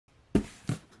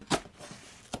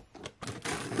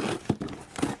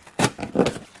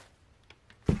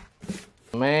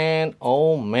Man,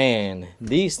 oh man,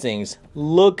 these things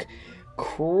look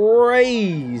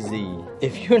crazy.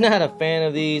 If you're not a fan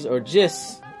of these, or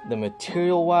just the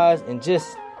material wise, and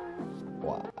just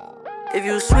wow. If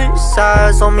you switch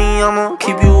sides on me, I'ma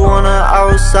keep you on the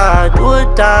outside. Do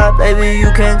or die, baby,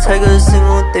 you can't take a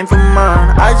single thing from mine.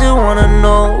 I just wanna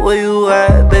know where you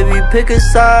at, baby, pick a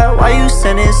side. Why you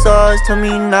sending stars to me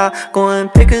now? Go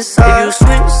and pick a side. If you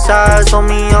switch sides on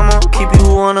me, I'ma keep you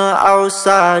on the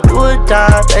outside. Do or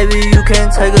die, baby, you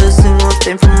can't take a single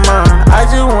thing from mine. I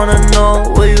just wanna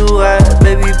know where you at,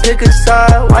 baby, pick a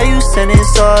side. Why you sending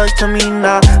stars to me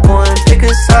now? Go and pick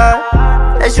a side.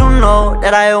 Let you know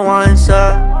that I want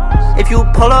ya. If you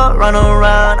pull up, run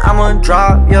around, I'ma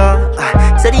drop ya.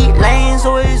 City lanes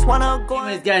always wanna go.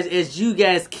 Anyways, guys, as you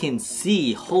guys can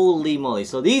see, holy moly.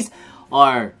 So these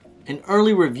are an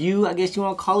early review, I guess you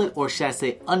want to call it, or should I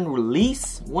say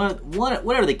unreleased?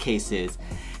 Whatever the case is.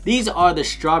 These are the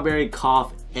Strawberry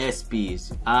Cough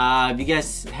SBs. If you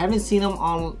guys haven't seen them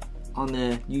on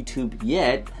the YouTube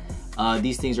yet,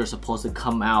 these things are supposed to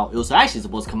come out. It was actually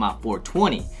supposed to come out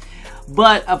 4/20.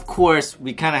 But of course,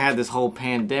 we kind of had this whole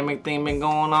pandemic thing been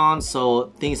going on,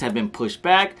 so things have been pushed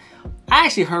back. I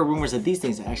actually heard rumors that these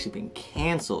things have actually been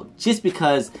canceled just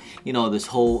because, you know, this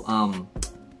whole,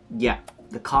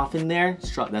 the cough in there.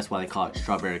 That's why they call it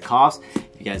Strawberry Coughs.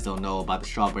 If you guys don't know about the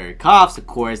Strawberry Coughs, of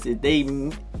course,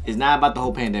 it's not about the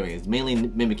whole pandemic. It's mainly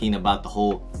mimicking about the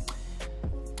whole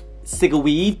sick of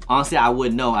weed. Honestly, I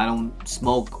wouldn't know. I don't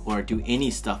smoke or do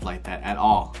any stuff like that at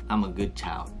all. I'm a good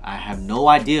child. I have no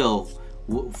idea.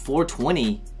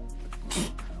 420,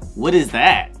 what is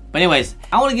that? But anyways,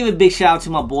 I want to give a big shout out to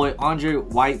my boy Andrew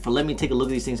Wright for letting me take a look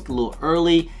at these things a little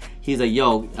early. He's like,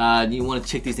 yo, you want to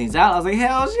check these things out? I was like,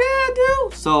 hell yeah, I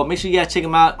do. So make sure you guys check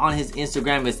him out on his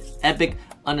Instagram. It's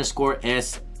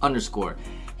epic_s_.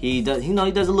 He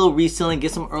does a little reselling,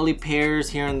 get some early pairs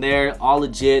here and there, all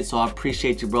legit. So I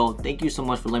appreciate you, bro. Thank you so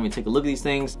much for letting me take a look at these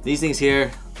things. These things here,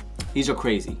 these are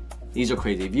crazy. These are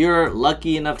crazy. If you're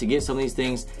lucky enough to get some of these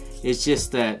things, it's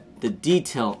just that the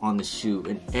detail on the shoe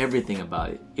and everything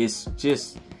about it is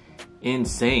just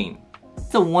insane.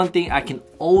 The one thing I can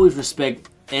always respect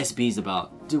SBs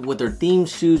about, with their themed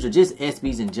shoes or just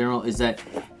SBs in general, is that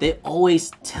they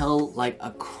always tell like a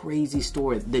crazy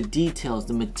story. The details,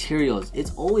 the materials,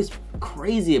 it's always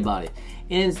crazy about it.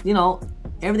 And it's, you know,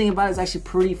 everything about it is actually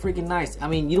pretty freaking nice. I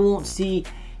mean, you won't see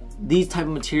these type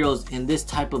of materials in this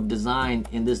type of design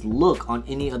in this look on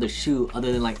any other shoe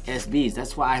other than like SBs.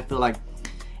 That's why I feel like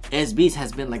SBs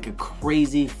has been like a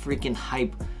crazy freaking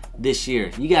hype this year.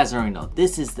 You guys already know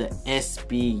this is the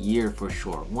SB year for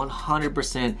sure,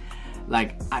 100%.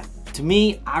 Like, to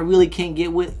me, I really can't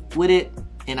get with it,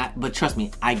 but trust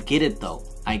me, I get it though.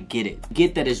 I get it. I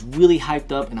get that it's really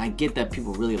hyped up, and I get that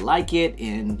people really like it,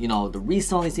 and you know, the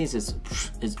reselling things is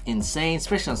insane,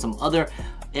 especially on some other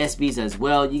SBs as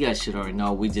well. You guys should already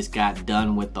know we just got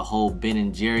done with the whole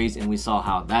Ben & Jerry's, and we saw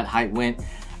how that hype went.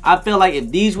 I feel like if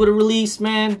these would have released,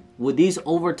 man, would these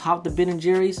overtop the Ben &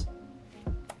 Jerry's?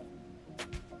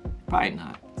 Probably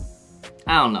not.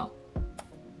 I don't know.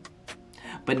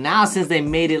 But now, since they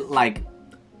made it like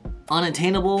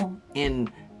unattainable and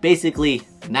basically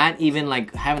not even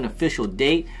like have an official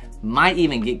date, might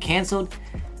even get canceled,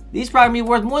 these probably be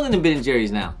worth more than the Ben &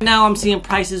 Jerry's now. Now I'm seeing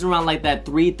prices around like that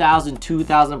 $3,000,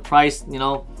 $2,000 price, you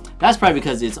know. That's probably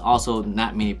because it's also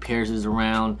not many pairs is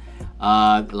around.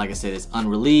 Like I said, it's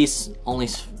unreleased. Only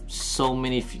so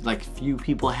many, like few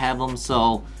people have them.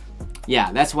 So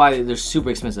yeah, that's why they're super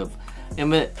expensive.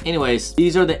 But anyways,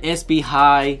 these are the SB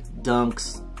High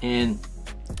Dunks, and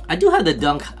I do have the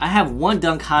Dunk. I have one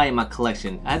Dunk High in my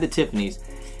collection. I have the Tiffany's,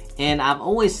 and I've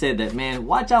always said that, man,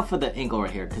 watch out for the ankle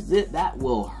right here, because that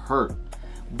will hurt.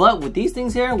 But with these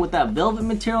things here, with that velvet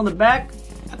material on the back,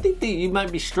 I think that you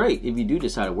might be straight if you do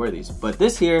decide to wear these. But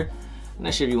this here, I'm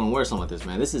not sure if you want to wear something like this,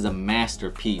 man. This is a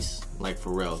masterpiece, like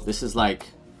for real. This is like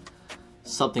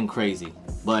something crazy.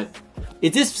 But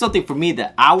is this something for me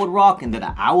that I would rock and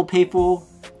that I would pay for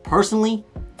personally?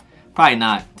 Probably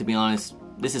not, to be honest.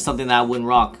 This is something that I wouldn't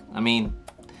rock. I mean,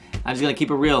 I'm just gonna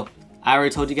keep it real. I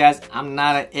already told you guys, I'm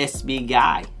not an SB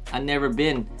guy. I've never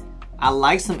been. I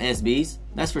like some SBs,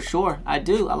 that's for sure. I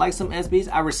do. I like some SBs.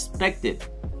 I respect it,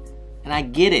 and I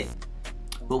get it.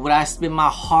 But would I spend my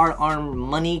hard-earned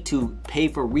money to pay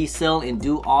for resale and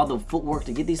do all the footwork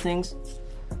to get these things?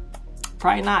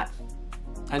 Probably not.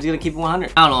 I'm just gonna keep it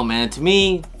 100. I don't know, man. To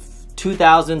me,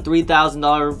 $2,000,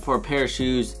 $3,000 for a pair of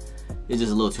shoes is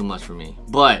just a little too much for me.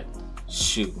 But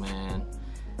shoot, man,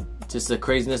 just the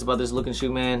craziness about this looking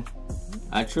shoe, man.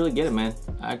 I truly get it, man.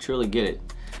 I truly get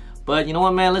it. But you know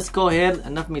what, man? Let's go ahead.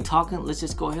 Enough of me talking. Let's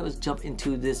just go ahead. Let's jump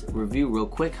into this review real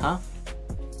quick, huh?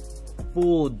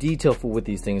 Full detail for with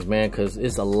these things, man, because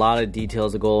it's a lot of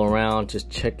details to go around. Just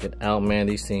check it out, man.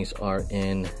 These things are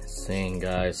insane,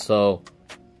 guys. So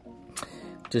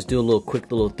just do a little quick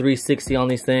little 360 on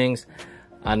these things.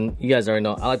 And you guys already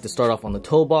know I like to start off on the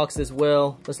toe box as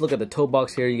well. Let's look at the toe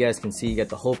box here. You guys can see you got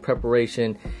the whole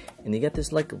preparation, and you got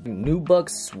this like nubuck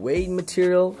suede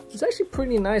material. It's actually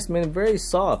pretty nice, man. Very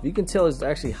soft. You can tell it's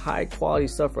actually high quality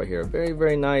stuff right here. Very,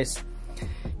 very nice.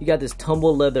 You got this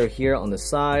tumble leather here on the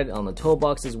side, on the toe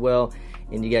box as well,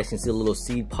 and you guys can see a little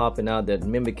seed popping out that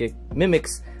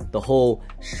mimics the whole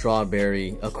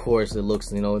strawberry. Of course, it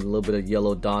looks, you know, a little bit of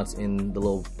yellow dots in the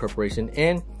little preparation,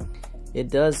 and it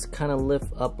does kind of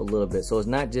lift up a little bit, so it's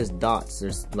not just dots.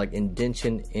 There's like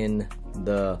indentation in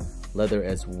the leather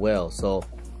as well, so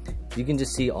you can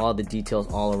just see all the details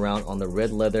all around on the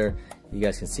red leather. You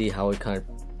guys can see how it kind of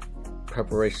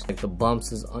preparation, like the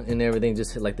bumps is and everything,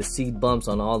 just like the seed bumps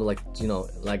on all the, like, you know,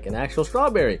 like an actual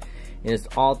strawberry, and it's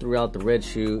all throughout the red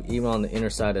shoe, even on the inner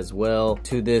side as well.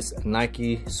 To this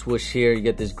Nike swoosh here, you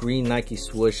get this green Nike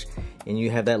swoosh, and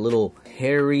you have that little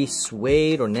hairy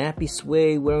suede or nappy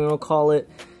suede, whatever you want to call it.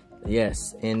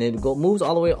 Yes, and it moves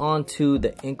all the way on to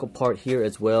the ankle part here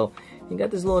as well. You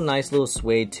got this little nice little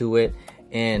suede to it,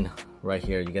 and right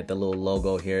here you got the little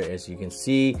logo here, as you can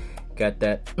see. Got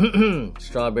that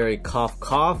strawberry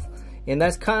cough, and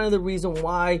that's kind of the reason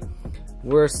why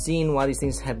we're seeing why these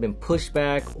things have been pushed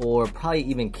back or probably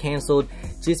even canceled,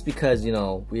 just because, you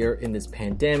know, we are in this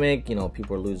pandemic, you know,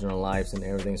 people are losing their lives and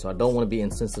everything, so I don't want to be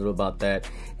insensitive about that.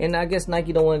 And I guess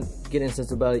Nike don't want to get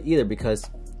insensitive about it either, because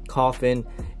coughing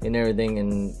and everything,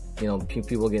 and, you know,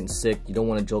 people getting sick, you don't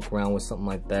want to joke around with something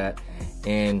like that.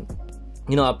 And,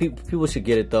 you know, people should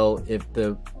get it though, if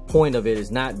the point of it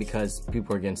is not because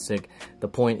people are getting sick. The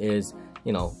point is,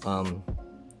 you know,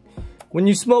 when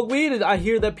you smoke weed, I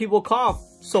hear that people cough,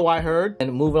 so I heard.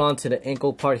 And moving on to the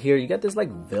ankle part here, you got this like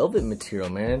velvet material,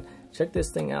 man. Check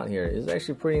this thing out here. It's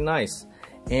actually pretty nice.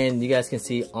 And you guys can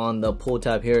see on the pull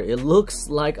tab here, it looks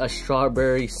like a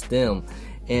strawberry stem,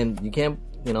 and you can't,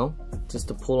 you know, just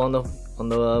to pull on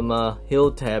the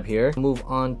heel tab here. Move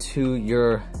on to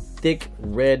your thick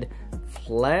red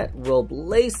flat rope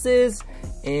laces,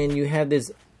 and you have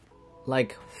this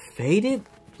like faded,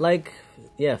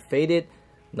 faded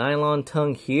nylon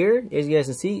tongue here. As you guys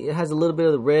can see, it has a little bit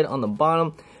of the red on the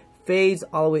bottom, fades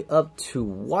all the way up to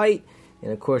white,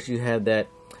 and of course you have that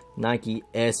Nike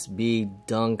SB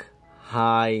Dunk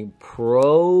High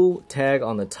Pro tag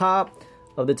on the top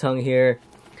of the tongue here.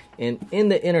 And in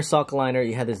the inner sock liner,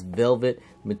 you have this velvet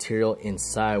material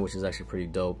inside, which is actually pretty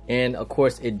dope. And of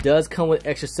course, it does come with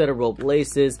extra set of rope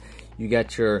laces. You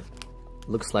got your,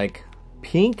 looks like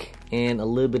pink and a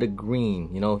little bit of green,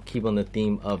 you know, keep on the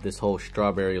theme of this whole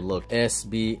strawberry look.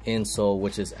 SB insole,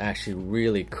 which is actually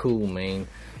really cool, man.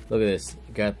 Look at this,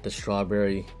 got the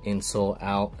strawberry insole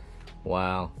out.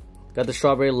 Wow. Got the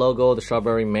strawberry logo, the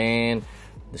strawberry man,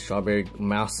 the strawberry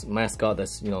mascot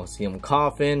that's, you know, see him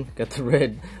coughing. Got the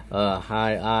red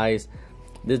high eyes.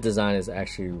 This design is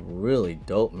actually really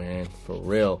dope, man, for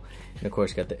real. And of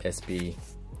course, you got the SB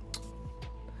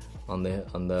on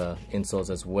the insoles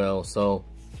as well. So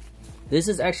this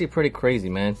is actually pretty crazy,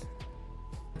 man.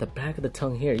 The back of the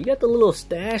tongue here, you got the little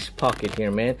stash pocket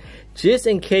here, man, just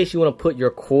in case you want to put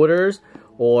your quarters,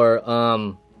 or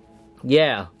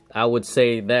yeah, I would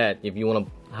say that if you want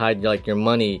to hide like your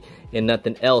money and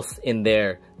nothing else in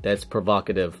there that's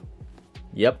provocative.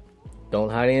 Yep, don't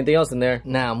hide anything else in there.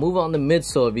 Now move on to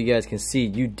midsole. If you guys can see,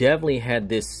 you definitely had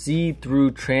this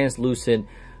see-through translucent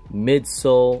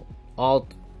midsole, all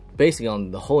basically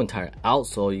on the whole entire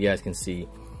outsole. You guys can see,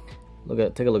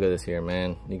 take a look at this here,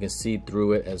 man. You can see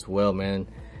through it as well, man.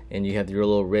 And you have your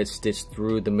little red stitch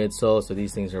through the midsole, so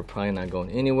these things are probably not going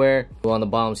anywhere. On the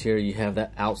bottoms here, you have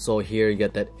that outsole here. You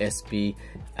got that SB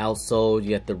outsole.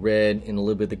 You got the red and a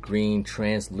little bit of the green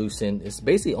translucent. It's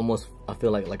basically almost, I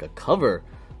feel like a cover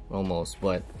almost,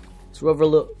 but it's rubber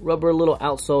little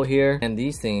outsole here. And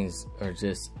these things are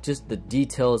just the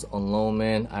details alone,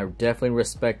 man. I definitely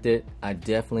respect it. I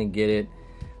definitely get it,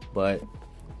 but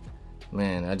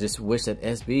man, I just wish that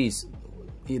SBs,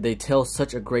 they tell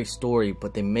such a great story,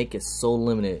 but they make it so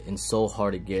limited and so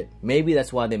hard to get. Maybe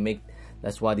that's why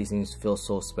these things feel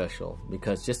so special,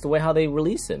 because just the way how they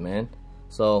release it, man.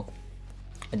 So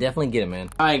I definitely get it, man.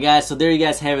 All right, guys, so there you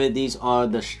guys have it. These are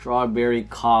the strawberry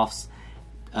coughs,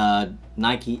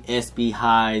 Nike SB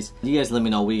highs. You guys let me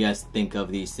know what you guys think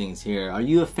of these things here. Are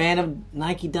you a fan of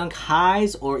Nike Dunk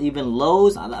highs or even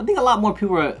lows? I think a lot more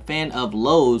people are a fan of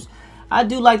lows. I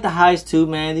do like the highs too,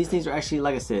 man. These things are actually,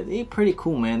 like I said, they're pretty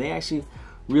cool, man. They actually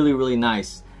Really, really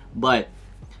nice. But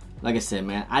like I said,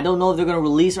 man, I don't know if they're gonna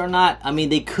release or not. I mean,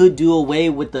 they could do away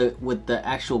with the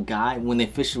actual guy when they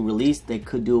officially release. They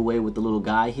could do away with the little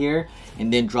guy here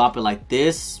and then drop it like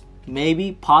this,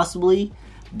 maybe, possibly.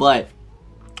 But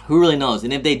who really knows?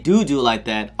 And if they do it like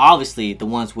that, obviously the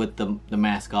ones with the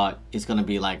mascot is gonna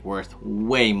be like worth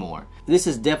way more. This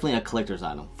is definitely a collector's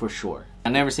item for sure.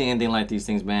 I've never seen anything like these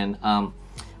things, man.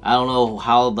 I don't know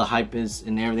how the hype is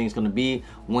and everything's gonna be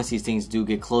once these things do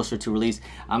get closer to release.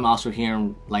 I'm also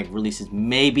hearing like releases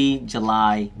maybe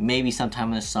July, maybe sometime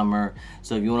in the summer.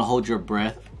 So if you want to hold your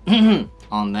breath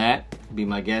on that, be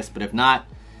my guest. But if not,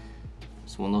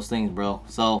 it's one of those things, bro.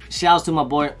 So shouts to my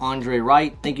boy Andrew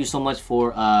Wright. Thank you so much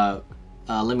for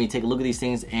letting me take a look at these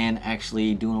things and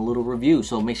actually doing a little review.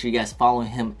 So make sure you guys follow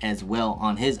him as well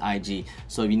on his IG.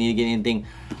 So if you need to get anything,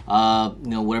 you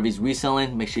know, whatever he's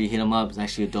reselling, make sure you hit him up. He's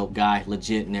actually a dope guy,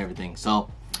 legit and everything. So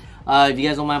if you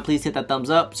guys don't mind, please hit that thumbs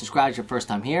up. Subscribe if it's your first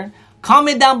time here.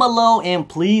 Comment down below and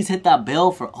please hit that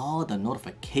bell for all the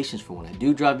notifications for when I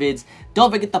do drop vids.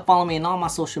 Don't forget to follow me on all my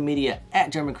social media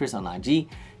at German Chris on IG.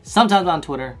 Sometimes on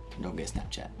Twitter. Don't forget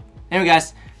Snapchat. Anyway,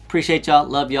 guys, appreciate y'all.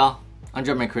 Love y'all. I'm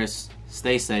German Chris.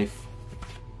 Stay safe.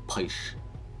 Peace.